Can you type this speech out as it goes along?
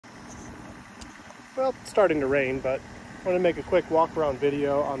Well, it's starting to rain, but I want to make a quick walk around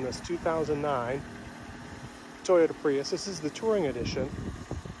video on this 2009 Toyota Prius. This is the Touring Edition.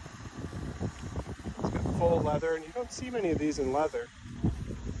 It's got full leather, and you don't see many of these in leather.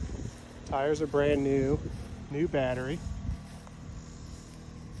 Tires are brand new, new battery.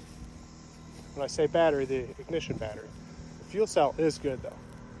 When I say battery, the ignition battery. The fuel cell is good though.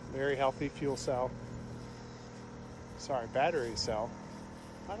 Very healthy fuel cell. Sorry, battery cell.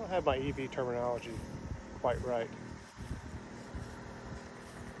 I don't have my EV terminology quite right.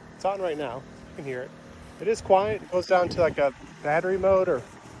 It's on right now. You can hear it. It is quiet. It goes down to like a battery mode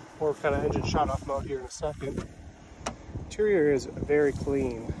or kind of engine shut off mode here in a second. Interior is very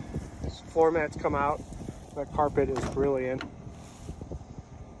clean. Floor mats come out. That carpet is brilliant.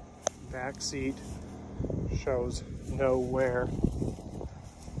 Back seat shows no wear.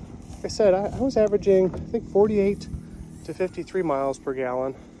 Like I said, I was averaging, I think, 48 to 53 miles per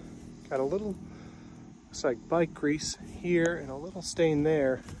gallon. Got a little, looks like bike grease here and a little stain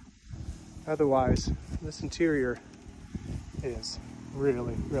there. Otherwise, this interior is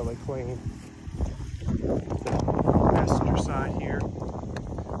really, really clean. The passenger side here.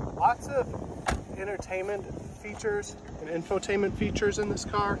 Lots of entertainment features and infotainment features in this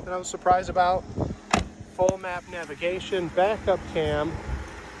car that I was surprised about. Full map navigation, backup cam,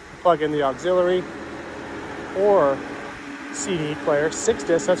 plug in the auxiliary, or CD player, 6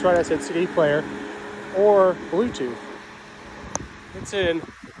 disc, that's right, I said CD player, or Bluetooth. It's in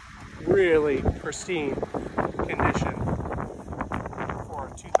really pristine condition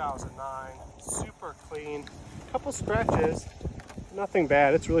for 2009. Super clean. Couple scratches, nothing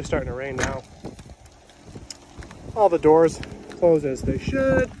bad. It's really starting to rain now. All the doors close as they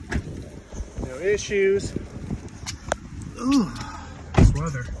should. No issues. Ooh, this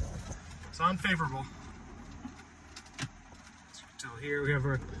weather is unfavorable. As you can tell here, we have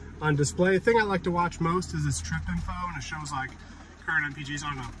our on display. The thing I like to watch most is this trip info, and it shows like current MPGs.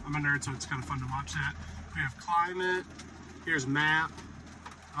 I don't know, I'm a nerd, so it's kind of fun to watch that. We have climate. Here's map.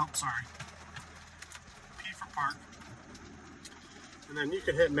 Oh, sorry. P for park. And then you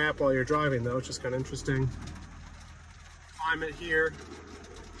can hit map while you're driving, though, which is kind of interesting. Climate here.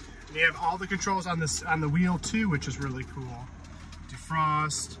 And you have all the controls on the wheel too, which is really cool.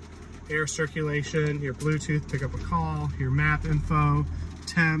 Defrost, air circulation, your Bluetooth, pick up a call, your map info,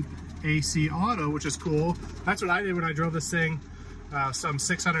 temp, AC, auto, which is cool. That's what I did when I drove this thing some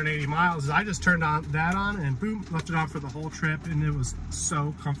 680 miles. I just turned that on and boom, left it on for the whole trip, and it was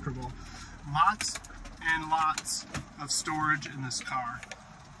so comfortable. Lots and lots of storage in this car.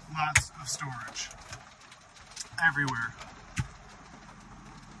 Lots of storage everywhere.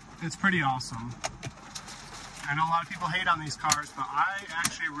 It's pretty awesome. I know a lot of people hate on these cars, but I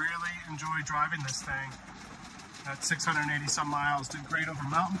actually really enjoy driving this thing. At 680 some miles, did great over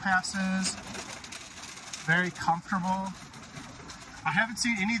mountain passes. Very comfortable. I haven't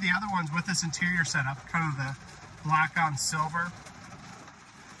seen any of the other ones with this interior setup, kind of the black on silver.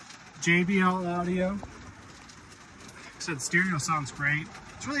 JBL audio. Like I said, the stereo sounds great.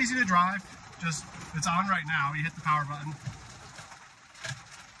 It's really easy to drive. Just, it's on right now. You hit the power button.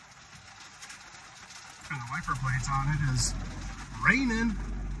 Got the wiper blades on. It is raining.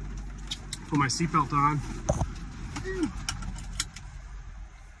 Put my seatbelt on.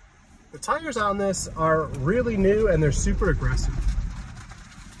 The tires on this are really new and they're super aggressive,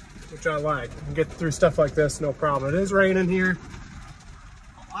 which I like. You can get through stuff like this, no problem. It is raining here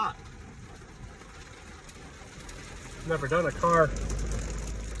a lot. Never done a car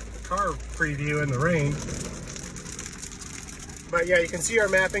preview in the rain. But yeah, you can see our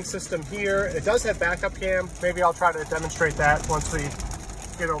mapping system here. It does have backup cam. Maybe I'll try to demonstrate that once we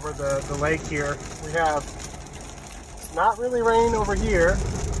get over the lake here. We have not really rain over here,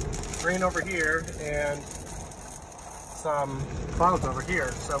 and some clouds over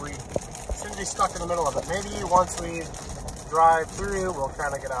here. So we shouldn't be stuck in the middle of it. Maybe once we drive through, we'll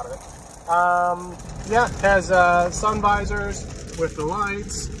kind of get out of it. Yeah, it has sun visors with the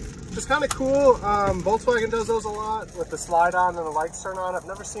lights. It's kind of cool. Volkswagen does those a lot with the slide on and the lights turn on. I've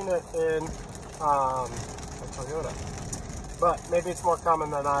never seen it in a Toyota, but maybe it's more common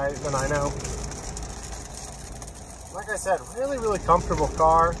than I know. Like I said, really, really comfortable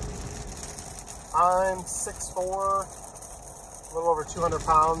car. I'm 6'4", a little over 200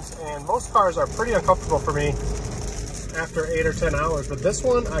 pounds, and most cars are pretty uncomfortable for me after 8 or 10 hours, but this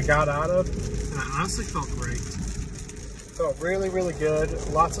one I got out of, and I honestly felt great. Felt really, really good.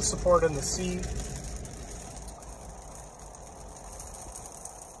 Lots of support in the seat.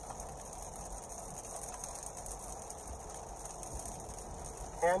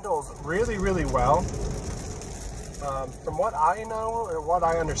 Handles really, really well. From what I know or what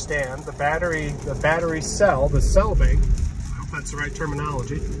I understand, the battery cell, the cell bank, I hope that's the right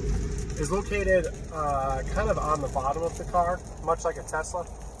terminology, is located kind of on the bottom of the car, much like a Tesla.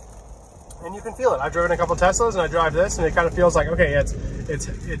 And you can feel it. I've driven a couple Teslas and I drive this and it kind of feels like, okay,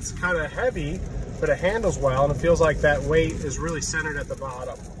 it's kind of heavy, but it handles well and it feels like that weight is really centered at the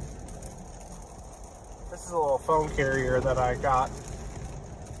bottom. This is a little phone carrier that I got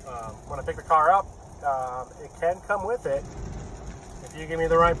when I picked the car up. It can come with it. If you give me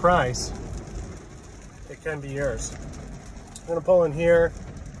the right price, it can be yours. I'm gonna pull in here,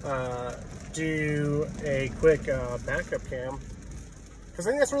 do a quick backup cam, because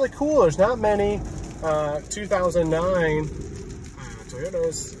I think that's really cool. There's not many 2009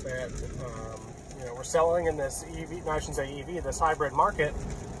 Toyotas that you know, we're selling in this EV, no, I shouldn't say EV, this hybrid market,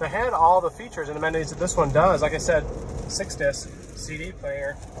 that had all the features and amenities that this one does. Like I said, 6-disc CD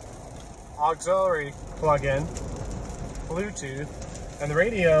player, auxiliary plug-in, Bluetooth, and the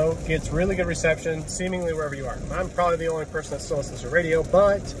radio gets really good reception seemingly wherever you are. I'm probably the only person that still listens to radio,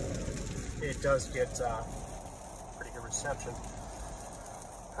 but it does get pretty good reception.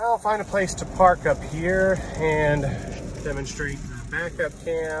 I'll find a place to park up here and demonstrate the backup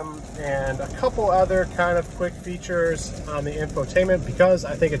cam and a couple other kind of quick features on the infotainment, because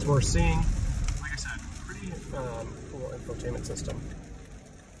I think it's worth seeing. Like I said, pretty cool infotainment system.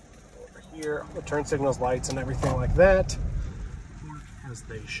 Here, the turn signals, lights, and everything like that work as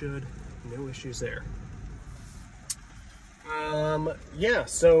they should. No issues there. Yeah,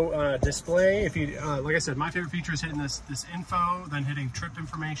 so display, if you like I said, my favorite feature is hitting this info, then hitting trip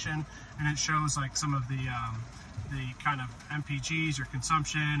information, and it shows like some of the kind of MPGs or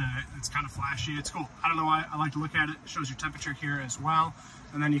consumption, and it's kind of flashy. It's cool. I don't know why I like to look at it. It shows your temperature here as well,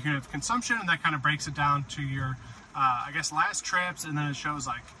 and then you can have consumption, and that kind of breaks it down to your I guess last trips, and then it shows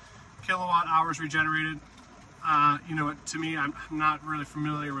like kilowatt hours regenerated. You know what, to me, I'm not really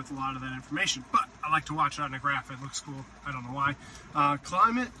familiar with a lot of that information, but I like to watch it on a graph. It looks cool. I don't know why.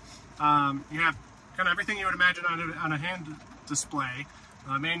 Climate, you have kind of everything you would imagine on a hand display,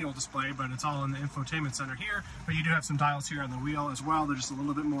 manual display, but it's all in the infotainment center here. But you do have some dials here on the wheel as well. They're just a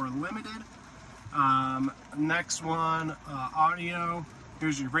little bit more limited. Next one, audio.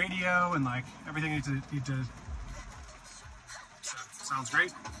 Here's your radio and like everything you need to sounds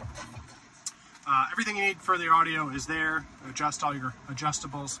great. Everything you need for the audio is there. Adjust all your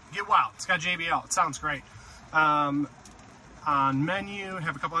adjustables. Get wild. It's got JBL. It sounds great. On menu,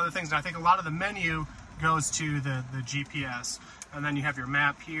 have a couple other things. And I think a lot of the menu goes to the GPS. And then you have your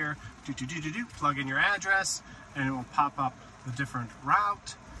map here. Plug in your address, and it will pop up the different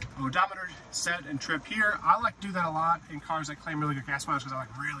route. Odometer, set, and trip here. I like to do that a lot in cars that claim really good gas mileage, because I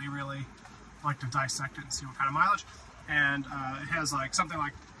really like to dissect it and see what kind of mileage. And it has like something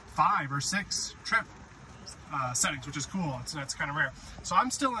like 5 or 6 trip settings, which is cool. That's kind of rare. So I'm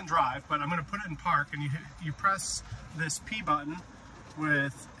still in drive, but I'm going to put it in park, and you press this P button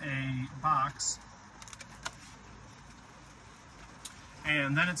with a box,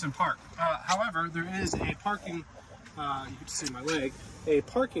 and then it's in park. However, there is a parking, you can see my leg, a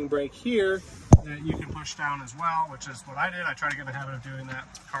parking brake here that you can push down as well, which is what I did. I try to get in the habit of doing that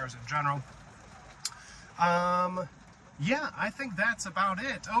with cars in general. Yeah, I think that's about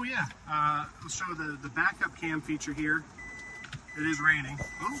it. Oh yeah, let's show the backup cam feature here. It is raining.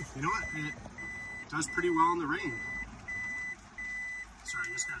 Oh, you know what? It does pretty well in the rain. Sorry,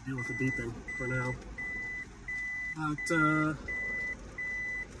 I just gotta deal with the beeping for now. But,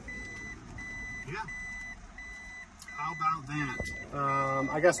 yeah. How about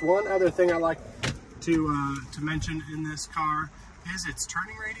that? I guess one other thing I like to mention in this car is its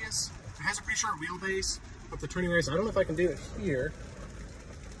turning radius. It has a pretty short wheelbase. Up the turning radius. I don't know if I can do it here.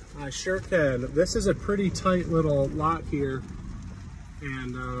 I sure can. This is a pretty tight little lot here,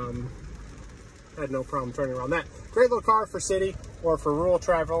 and had no problem turning around that. Great little car for city or for rural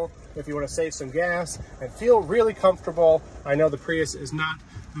travel if you want to save some gas and feel really comfortable. I know the Prius is not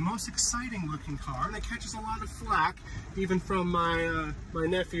the most exciting looking car, and it catches a lot of flack even from my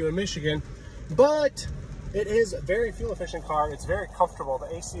nephew in Michigan, but it is a very fuel efficient car. It's very comfortable.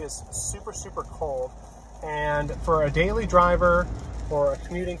 The AC is super cold. And for a daily driver or a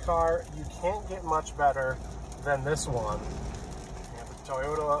commuting car, you can't get much better than this one. You have the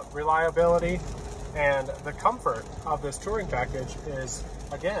Toyota reliability, and the comfort of this touring package is,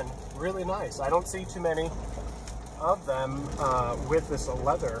 again, really nice. I don't see too many of them with this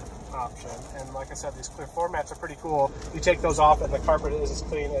leather option. And like I said, these clear floor mats are pretty cool. You take those off and the carpet is as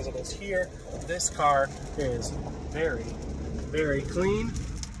clean as it is here. This car is very clean.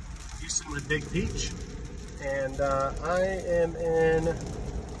 Used to my Big Peach. And I am in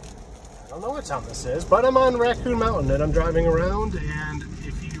don't know what town this is, but I'm on Raccoon Mountain and I'm driving around, and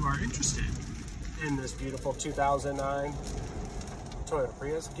if you are interested in this beautiful 2009 Toyota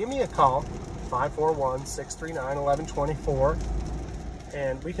Prius, give me a call, 541-639-1124,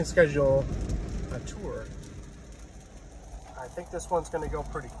 and we can schedule a tour. I think this one's going to go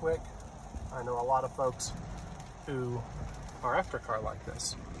pretty quick. I know a lot of folks who are after a car like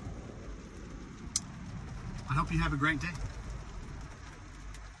this. I hope you have a great day.